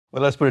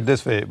Well, let's put it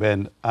this way.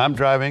 When I'm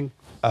driving,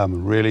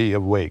 I'm really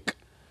awake.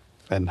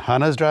 When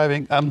Hannah's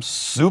driving, I'm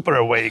super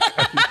awake.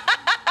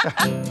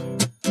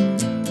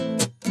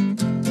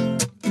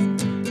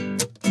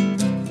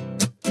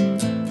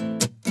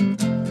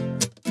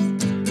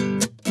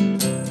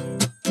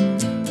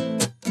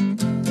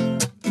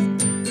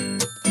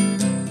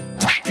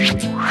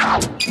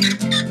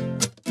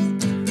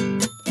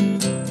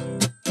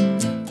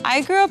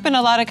 I grew up in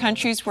a lot of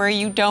countries where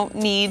you don't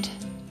need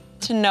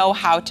to know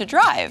how to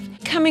drive.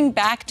 Coming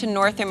back to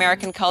North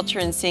American culture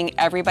and seeing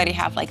everybody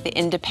have like the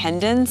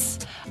independence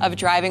of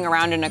driving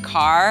around in a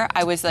car,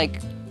 I was like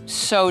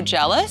so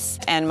jealous.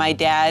 And my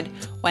dad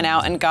went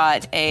out and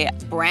got a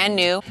brand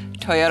new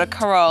Toyota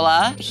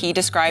Corolla. He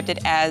described it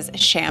as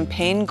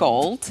champagne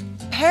gold.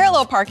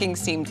 Parallel parking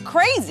seemed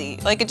crazy.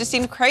 Like it just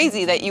seemed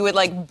crazy that you would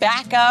like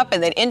back up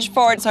and then inch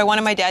forward. So I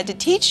wanted my dad to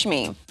teach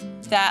me.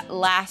 That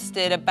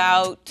lasted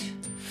about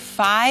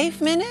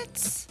 5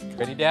 minutes.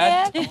 Ready,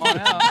 Dad? Come on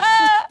out.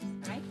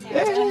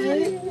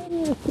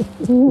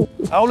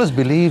 I always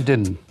believed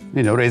in,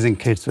 raising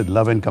kids with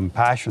love and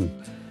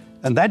compassion.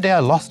 And that day I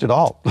lost it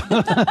all.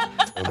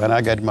 When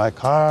I get in my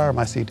car,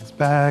 my seat is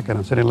back and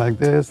I'm sitting like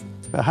this.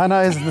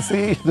 Hannah is in the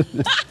seat.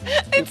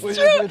 It's true.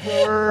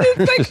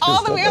 It's like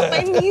all the way up,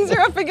 my knees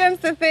are up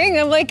against the thing.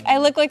 I'm like, I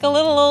look like a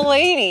little old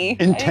lady.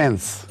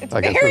 Intense. It's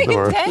very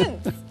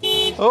intense.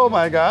 Oh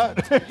my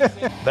God.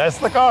 That's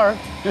the car.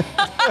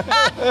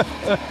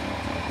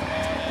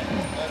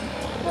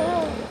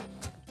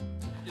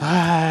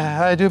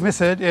 I do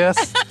miss it,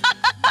 yes.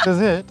 That's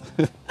it.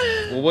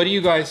 Well, what do you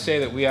guys say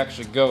that we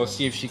actually go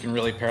see if she can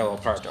really parallel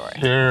park?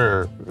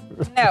 Sure.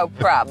 No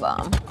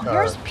problem.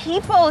 There's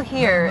people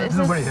here. There's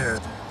nobody here.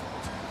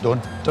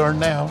 Don't turn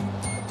now.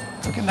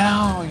 Okay,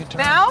 now you turn.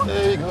 Now?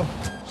 There you go.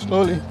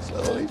 Slowly,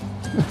 slowly,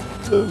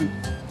 slowly.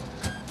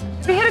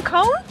 Did we hit a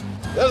cone?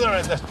 That's all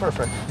right. That's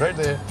perfect. Right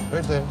there.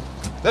 Right there.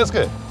 That's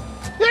good.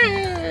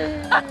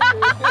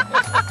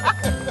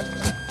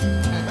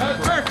 That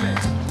was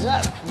perfect.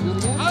 Yeah. Can we do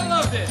it again? I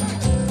loved it.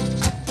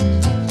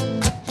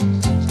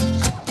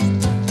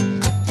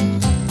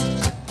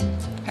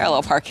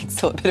 Parallel parking's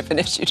still a bit of an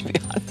issue, to be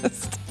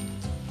honest.